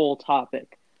this whole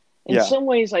topic. In some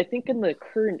ways, I think in the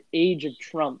current age of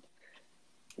Trump,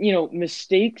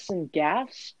 mistakes and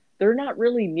gaffes, they're not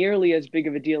really nearly as big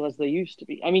of a deal as they used to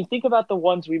be. I mean, think about the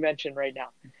ones we mentioned right now.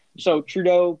 So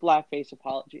Trudeau, blackface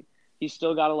apology. He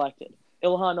still got elected.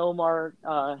 Ilhan Omar,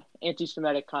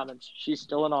 anti-Semitic comments. She's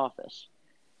still in office.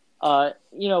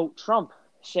 Trump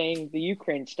saying the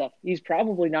Ukraine stuff. He's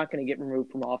probably not going to get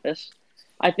removed from office.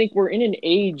 I think we're in an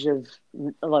age of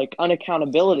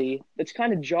unaccountability that's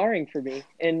kind of jarring for me,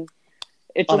 and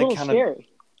it's a little scary.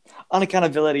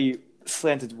 Unaccountability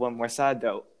slanted one more side,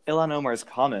 though. Ilhan Omar's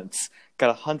comments got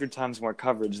 100 times more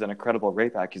coverage than a credible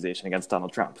rape accusation against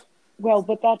Donald Trump. Well,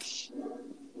 but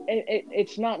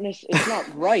it's not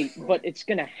right, but it's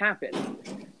going to happen.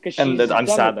 And I'm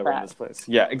sad that we're in this place.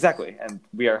 Yeah, exactly. And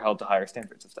we are held to higher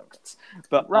standards as Democrats.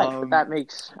 But but that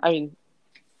makes, and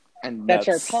that's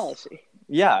our policy.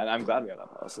 Yeah, and I'm glad we have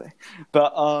that policy.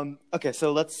 But okay,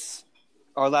 so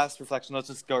our last reflection. Let's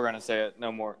just go around and say it.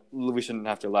 No more. We shouldn't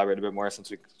have to elaborate a bit more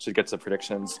since we should get to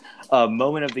predictions.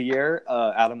 Moment of the year.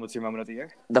 Adam, what's your moment of the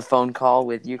year? The phone call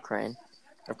with Ukraine.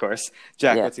 Of course.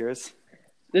 Jack, what's yours?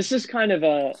 This is kind of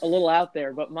a little out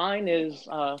there, but mine is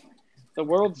the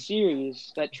World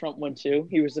Series that Trump went to.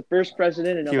 He was the first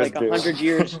president in 100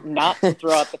 years not to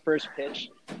throw out the first pitch,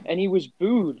 and he was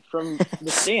booed from the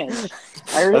stands.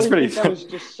 I really think that was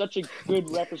just such a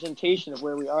good representation of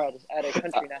where we are at a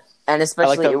country now. And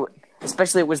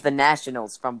especially it was the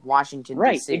Nationals from Washington,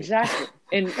 right, D.C. Exactly.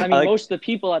 And most of the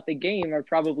people at the game are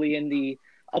probably in the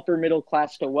upper middle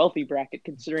class to wealthy bracket,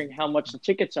 considering how much the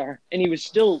tickets are, and he was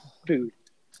still booed.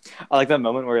 I like that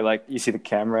moment where you see the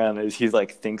camera and he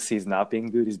thinks he's not being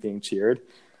booed, he's being cheered,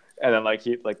 and then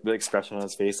the expression on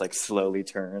his face slowly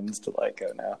turns to oh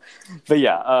no. But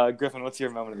yeah, Griffin, what's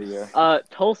your moment of the year?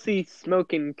 Tulsi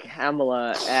smoking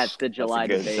Kamala at the July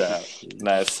debate.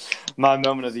 Nice. My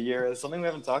moment of the year is something we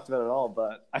haven't talked about at all,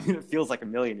 but it feels like a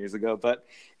million years ago, but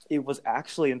it was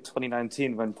actually in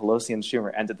 2019 when Pelosi and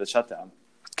Schumer ended the shutdown.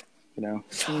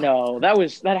 No,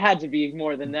 that had to be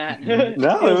more than that.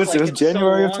 No, it was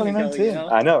January of 2019. Ago,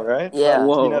 I know, right? Yeah.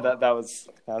 Whoa. That was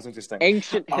interesting.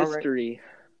 Ancient history.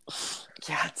 Right.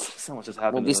 Yeah, so much has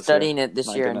happened. We'll be studying it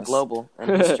this year in global and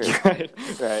history.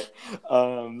 Right.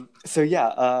 So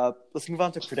yeah, let's move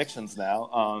on to predictions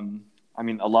now. I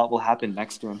mean, a lot will happen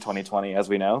next year in 2020, as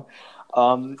we know.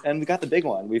 And we got the big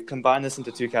one. We've combined this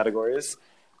into two categories.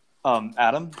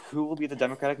 Adam, who will be the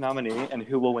Democratic nominee and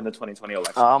who will win the 2020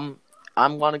 election?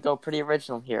 I'm going to go pretty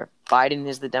original here. Biden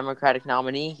is the Democratic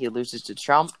nominee. He loses to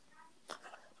Trump.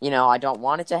 I don't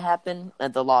want it to happen,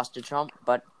 the loss to Trump,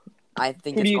 but I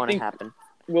think it's going to happen.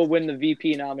 Will win the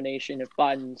VP nomination if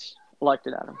Biden's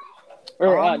elected, Adam?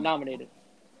 Or nominated?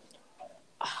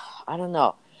 I don't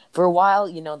know. For a while,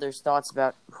 there's thoughts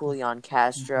about Julian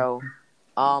Castro,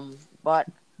 but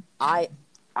I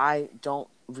don't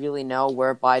really know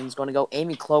where Biden's going to go.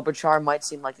 Amy Klobuchar might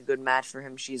seem like a good match for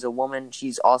him. She's a woman.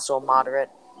 She's also moderate,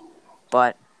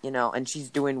 but and she's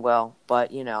doing well.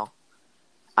 But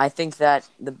I think that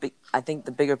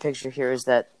the bigger picture here is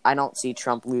that I don't see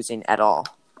Trump losing at all.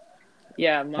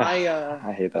 Yeah,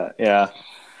 I hate that. Yeah,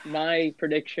 my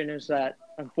prediction is that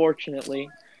unfortunately,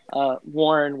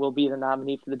 Warren will be the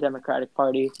nominee for the Democratic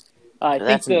Party. I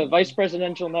think the vice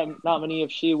presidential nominee,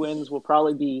 if she wins, will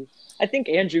probably be. I think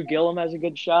Andrew Gillum has a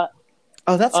good shot.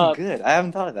 Oh, that's good. I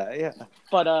haven't thought of that. Yeah,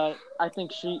 but I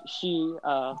think she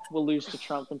will lose to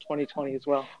Trump in 2020 as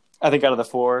well. I think out of the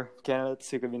four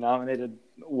candidates who could be nominated,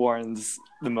 Warren's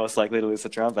the most likely to lose to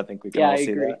Trump. I think we can all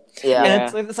see that. Yeah,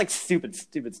 and it's like stupid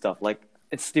stuff. Like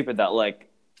it's stupid that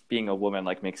being a woman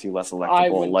makes you less electable. I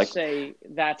would say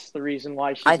that's the reason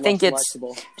why she's less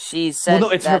electable. She said well,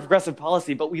 no, it's her progressive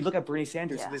policy, but we look at Bernie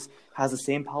Sanders, who has the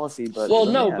same policy, but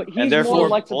but he's more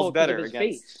electable because of his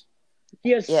base.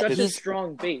 He has such a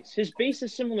strong base. His base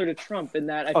is similar to Trump in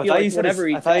that I feel like whatever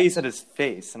he. I thought you said his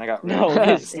face, and I got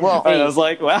his I was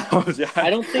like, wow. I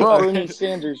don't think Bernie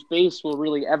Sanders' base will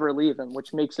really ever leave him,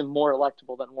 which makes him more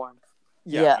electable than Warren.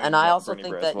 Yeah, and I also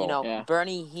think that,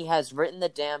 Bernie, he has written the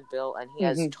damn bill, and he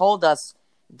has told us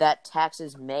that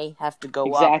taxes may have to go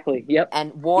up. Exactly, yep.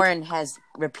 And Warren has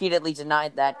repeatedly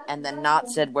denied that and then not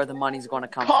said where the money's going to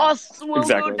come from. Costs will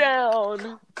go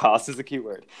down. Cost is a key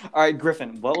word. All right,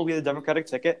 Griffin, what will be the Democratic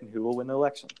ticket, and who will win the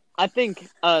election? I think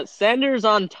Sanders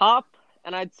on top,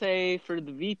 and I'd say for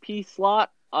the VP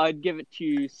slot, I'd give it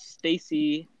to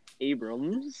Stacey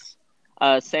Abrams.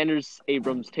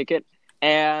 Sanders-Abrams ticket.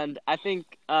 And I think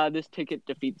this ticket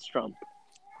defeats Trump.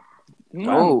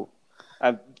 Oh.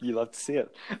 You love to see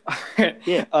it.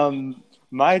 Yeah.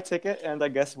 My ticket, and I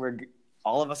guess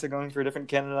all of us are going for a different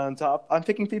candidate on top. I'm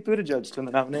picking Pete Buttigieg to win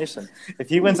the nomination. If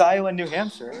he wins Iowa and New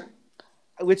Hampshire,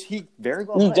 which he very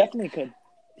well might, definitely could,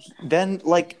 then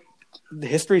the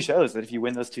history shows that if you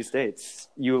win those two states,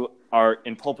 you are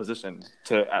in pole position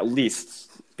to at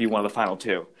least be one of the final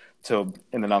two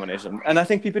in the nomination. And I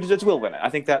think Pete Buttigieg will win it. I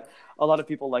think that a lot of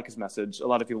people like his message. A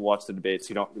lot of people watch the debates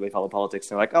who don't really follow politics.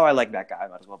 They're like, oh, I like that guy. I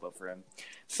might as well vote for him.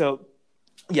 So,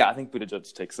 yeah, I think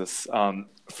Buttigieg takes this.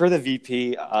 For the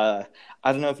VP, I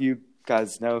don't know if you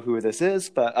guys know who this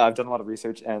is, but I've done a lot of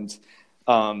research. And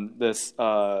this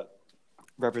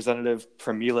Representative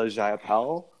Pramila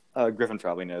Jayapal, Griffin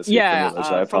probably knows who Pramila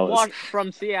Jayapal is.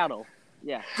 From Seattle.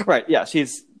 Yeah. Right, yeah.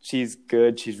 She's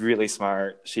good. She's really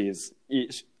smart. She's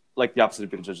like the opposite of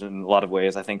Buttigieg in a lot of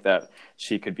ways. I think that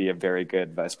she could be a very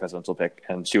good vice presidential pick,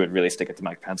 and she would really stick it to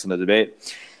Mike Pence in the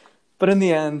debate. But in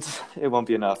the end, it won't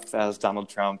be enough as Donald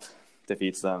Trump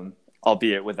defeats them,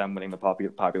 albeit with them winning the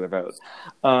popular vote.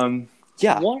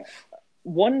 Yeah.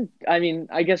 One. I mean,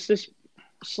 I guess this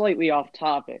slightly off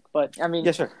topic, but I mean,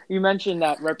 yeah, sure. You mentioned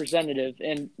that representative,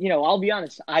 and I'll be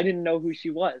honest, I didn't know who she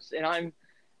was, and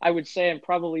I would say I'm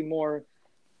probably more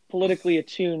politically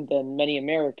attuned than many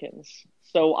Americans.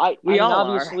 So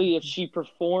obviously, if she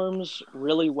performs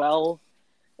really well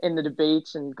in the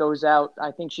debates and goes out,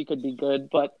 I think she could be good.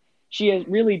 But she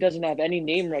really doesn't have any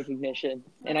name recognition,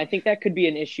 and I think that could be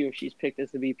an issue if she's picked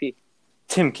as the VP.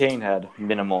 Tim Kaine had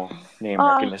minimal name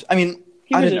recognition. I mean,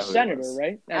 he was a senator,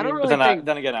 right? I don't really think...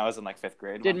 Then again, I was in fifth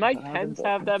grade. Did Mike Pence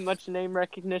have that much name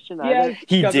recognition? Yeah,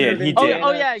 he did.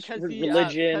 Oh yeah, because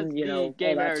religion, the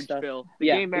gay marriage bill. The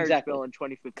gay marriage bill in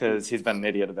 2015. Because he's been an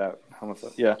idiot about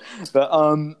homophobia. Yeah, but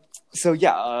so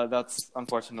yeah, that's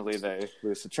unfortunately they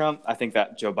lose to Trump. I think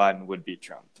that Joe Biden would beat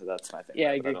Trump. So that's my thing. Yeah,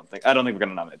 I agree. I don't think we're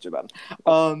gonna nominate Joe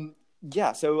Biden.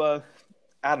 Yeah. So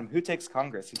Adam, who takes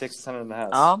Congress? Who takes the Senate and the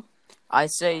House? I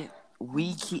say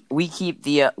we keep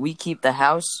the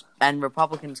House and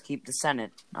Republicans keep the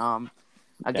Senate.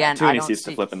 Again, too many seats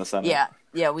to flip in the Senate.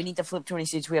 Yeah, we need to flip 20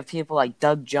 seats. We have people like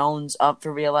Doug Jones up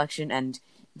for re-election, and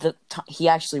he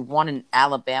actually won in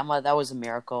Alabama. That was a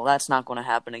miracle. That's not going to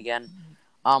happen again.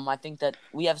 I think that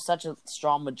we have such a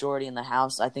strong majority in the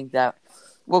House. I think that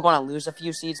we're going to lose a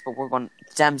few seats, but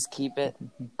Dems keep it.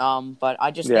 But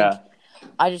I just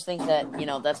think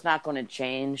that that's not going to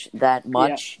change that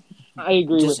much. Yeah. I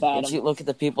agree with that. You look at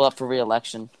the people up for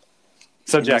re-election.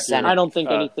 So, in the Jack, Senate. I don't think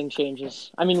anything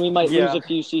changes. I mean, we might Yeah. lose a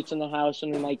few seats in the House,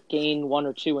 and we might gain 1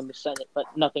 or 2 in the Senate, but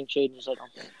nothing changes, I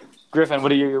don't think. Griffin,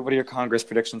 what are your Congress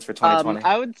predictions for 2020?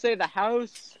 I would say the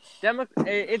House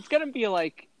it's gonna be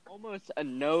like almost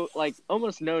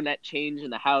no net change in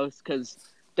the House because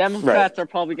Democrats are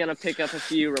probably gonna pick up a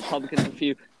few, Republicans a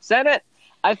few. Senate,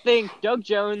 I think Doug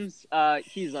Jones,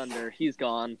 he's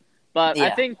gone. But Yeah. I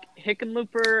think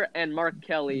Hickenlooper and Mark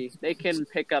Kelly, they can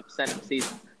pick up Senate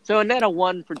seats. So a net of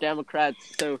 1 for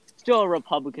Democrats, so still a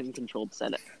Republican-controlled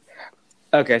Senate.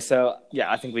 Okay, so,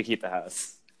 yeah, I think we keep the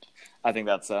House. I think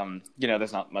that's,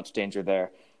 there's not much danger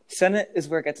there. Senate is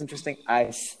where it gets interesting. I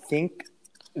think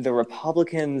the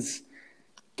Republicans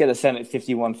get a Senate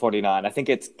 51-49. I think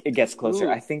it gets closer.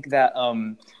 Ooh. I think that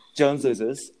Jones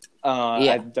loses.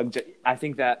 Yeah. I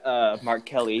think that Mark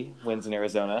Kelly wins in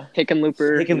Arizona.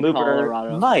 Hickenlooper in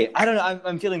Colorado. Might. I don't know.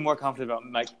 I'm feeling more confident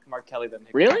about Mark Kelly than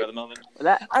Hickenlooper Really? at the moment.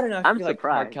 That, I don't know. I I'm feel like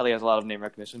surprised. Mark Kelly has a lot of name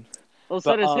recognition. Well,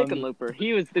 so But, does Hickenlooper.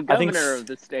 He was the I think governor of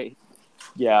the state.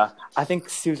 Yeah, I think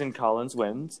Susan Collins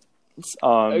wins.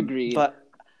 Agreed. But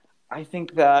I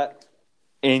think that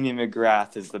Amy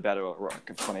McGrath is the better O'Rourke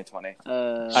of 2020.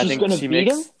 I She's think gonna she beat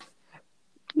makes. him?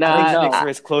 I think she No. makes the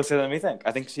race closer than we think.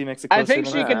 I think she makes it closer I think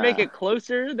than she we can make it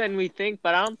closer than we think,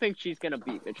 but I don't think she's going to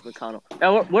beat Mitch McConnell.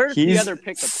 Now, where's the He's other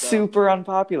pickup, though? super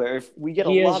unpopular. If we get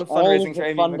He a lot has of all fundraising of for the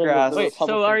Amy funding of McGrath, the Wait, so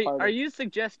Republican Party. are you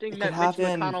suggesting It that could Mitch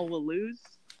happen. McConnell will lose?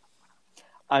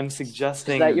 I'm Is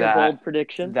suggesting that your bold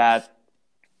prediction? that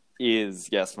is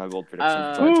yes my bold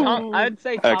prediction. for Tom, 2020. I would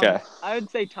say Tom. Okay. I would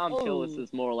say Tom Tillis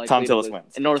is more likely. Tom to Tillis lose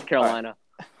wins. in North Carolina.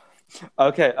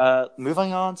 Okay,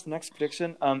 moving on to the next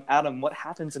prediction. Adam, what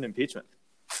happens in impeachment?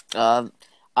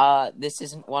 This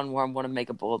isn't one where I'm going to make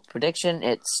a bold prediction.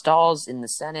 It stalls in the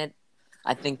Senate.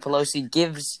 I think Pelosi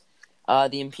gives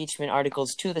the impeachment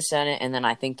articles to the Senate, and then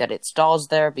I think that it stalls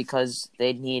there because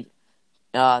they'd need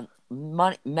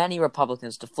many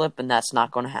Republicans to flip, and that's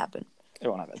not going to happen. It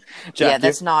won't happen. Yeah, Jack,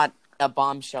 that's not a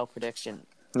bombshell prediction.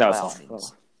 no, by all it's not.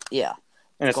 means. Yeah.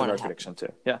 And it's a going hard to happen. prediction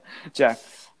too. Yeah, Jack.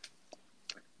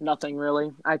 Nothing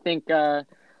really. I think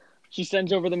she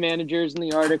sends over the managers and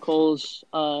the articles.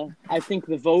 I think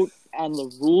the vote on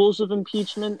the rules of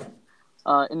impeachment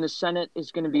in the Senate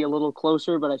is going to be a little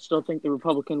closer, but I still think the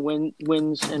Republican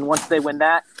wins. And once they win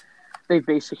that, they've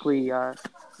basically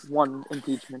won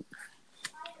impeachment.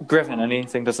 Griffin,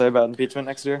 anything to say about impeachment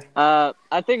next year?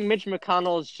 I think Mitch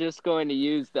McConnell is just going to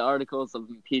use the articles of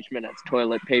impeachment as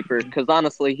toilet paper because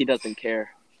honestly, he doesn't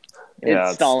care. Yeah,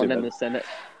 It's stalling stupid. in the Senate.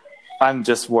 I'm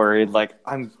just worried. Like,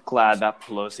 I'm glad that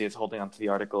Pelosi is holding on to the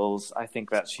articles. I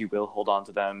think that she will hold on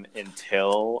to them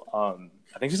until.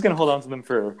 I think she's going to hold on to them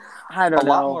for I a don't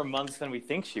lot know. more months than we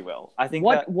think she will. I think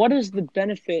What is the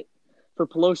benefit for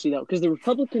Pelosi though? Because the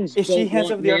Republicans if she don't hands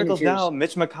want over the articles managers- now,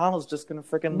 Mitch McConnell's just going to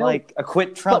freaking No,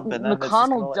 acquit Trump, But and then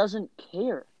McConnell doesn't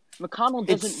care. McConnell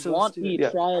It's doesn't so want stupid, the yeah.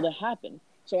 trial to happen.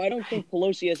 So I don't think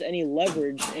Pelosi has any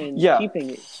leverage in Yeah. keeping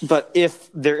these. But if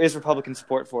there is Republican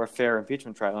support for a fair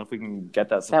impeachment trial, and if we can get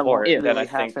that That won't support, then really I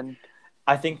think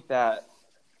happen. that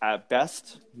at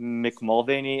best, Mick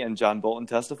Mulvaney and John Bolton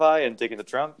testify and dig into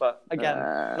Trump. But again,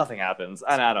 nothing happens,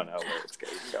 and I don't know where it's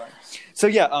going. So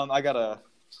yeah, I gotta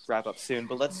wrap up soon.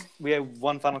 But we have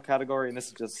one final category, and this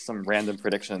is just some random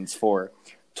predictions for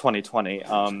 2020.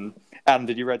 Adam,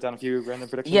 did you write down a few random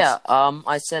predictions? Yeah,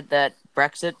 I said that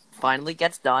Brexit finally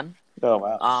gets done. Oh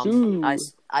wow. Ooh.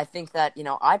 I think that,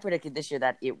 I predicted this year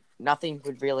that nothing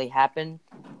would really happen,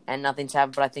 and nothing's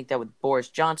happened, but I think that with Boris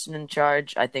Johnson in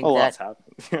charge, I think Lots that,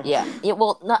 happened. yeah,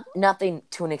 nothing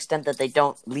to an extent that they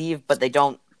don't leave, but they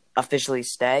don't officially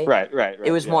stay. Right.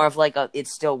 It was yeah. more of like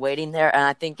it's still waiting there, and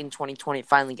I think in 2020 it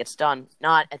finally gets done.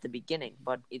 Not at the beginning,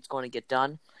 but it's going to get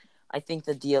done. I think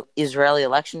that the Israeli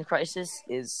election crisis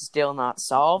is still not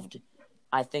solved.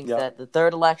 I think that the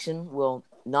third election will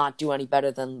not do any better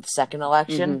than the second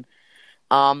election.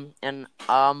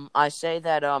 I say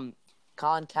that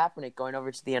Colin Kaepernick going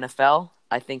over to the NFL,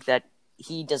 I think that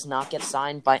he does not get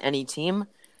signed by any team,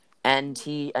 and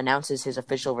he announces his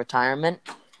official retirement.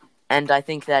 And I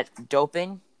think that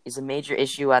doping is a major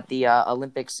issue at the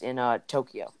Olympics in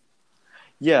Tokyo.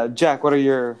 Yeah, Jack, what are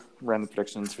your random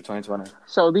predictions for 2020?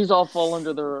 So these all fall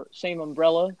under the same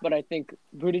umbrella, but I think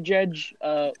Buttigieg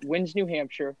wins New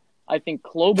Hampshire. I think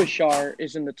Klobuchar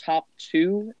is in the top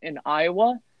 2 in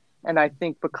Iowa. And I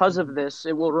think because of this,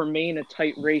 it will remain a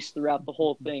tight race throughout the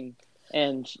whole thing.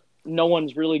 And no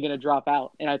one's really going to drop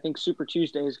out. And I think Super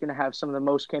Tuesday is going to have some of the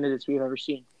most candidates we've ever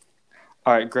seen.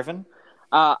 All right, Griffin?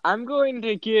 I'm going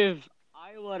to give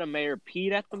Iowa to Mayor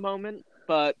Pete at the moment,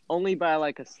 but only by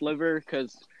like a sliver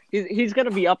because he's going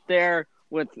to be up there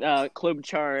with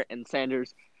Klobuchar and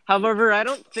Sanders. However, I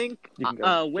don't think win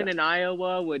Yeah. in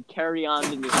Iowa would carry on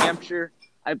to New Hampshire.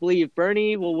 I believe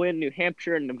Bernie will win New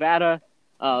Hampshire and Nevada,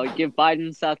 give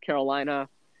Biden South Carolina,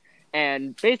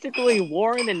 and basically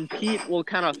Warren and Pete will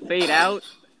kind of fade out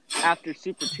after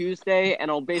Super Tuesday, and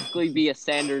it'll basically be a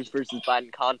Sanders versus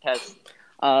Biden contest.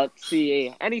 Let's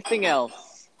see, anything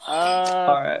else?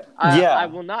 All right. I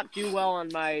will not do well on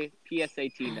my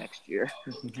PSAT next year.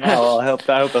 Well, I hope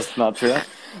that's not true.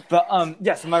 But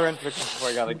so my run prediction before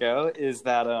I gotta go is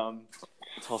that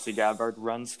Tulsi Gabbard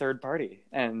runs third party,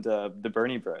 and the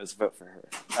Bernie Bros vote for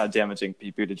her, damaging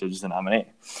Pete Buttigieg as the nominee.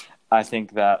 I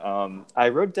think that I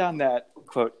wrote down that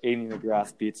quote Amy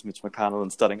McGrath beats Mitch McConnell in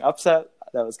stunning upset.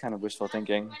 That was kind of wishful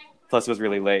thinking. Plus, it was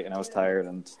really late, and I was tired,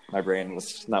 and my brain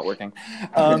was not working.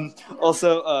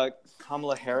 Also,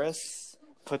 Kamala Harris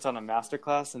puts on a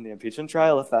masterclass in the impeachment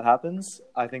trial if that happens.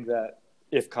 I think that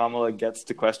if Kamala gets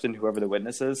to question whoever the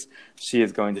witness is, she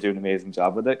is going to do an amazing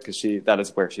job with it because that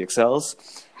is where she excels.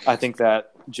 I think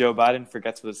that Joe Biden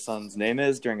forgets what his son's name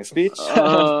is during a speech.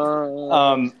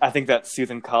 I think that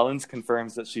Susan Collins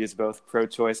confirms that she is both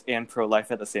pro-choice and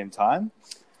pro-life at the same time.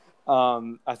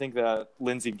 I think that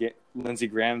Lindsey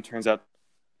Graham turns out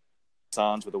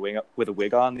Assange with a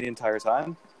wig on the entire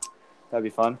time. That'd be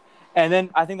fun. And then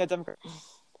I think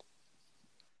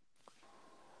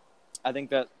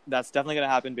that that's definitely going to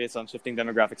happen based on shifting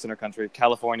demographics in our country.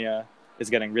 California is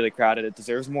getting really crowded. It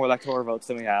deserves more electoral votes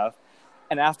than we have.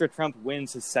 And after Trump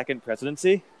wins his second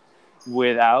presidency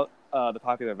without the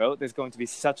popular vote, there's going to be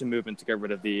such a movement to get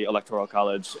rid of the Electoral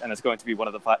College, and it's going to be one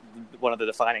of the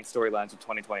defining storylines of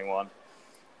 2021.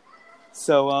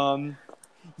 So,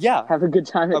 Have a good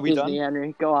time at Disney, done?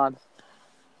 Henry. Go on.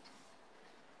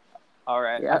 All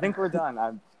right. Yeah. I think we're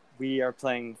done. We are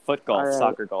playing foot golf, All right.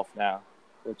 soccer golf now,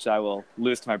 which I will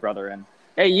lose to my brother in.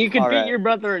 Hey, you can All beat right. your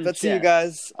brother in Let's chess. see you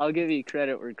guys. I'll give you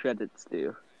credit where credit's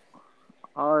due.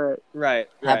 All right. Right.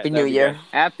 Happy New that'd be Year. good.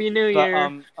 Happy New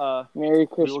Year. But, Merry we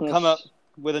Christmas. will come up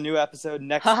with a new episode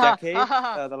next decade.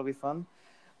 That'll be fun.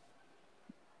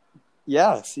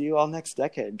 Yeah, see you all next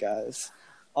decade, guys.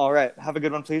 All right, have a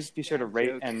good one. Please be sure to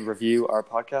rate and review our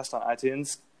podcast on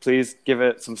iTunes. Please give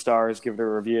it some stars, give it a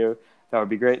review. That would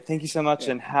be great. Thank you so much,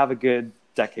 and have a good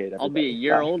decade, everybody. I'll be a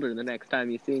year Bye. older the next time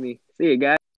you see me. See you, guys.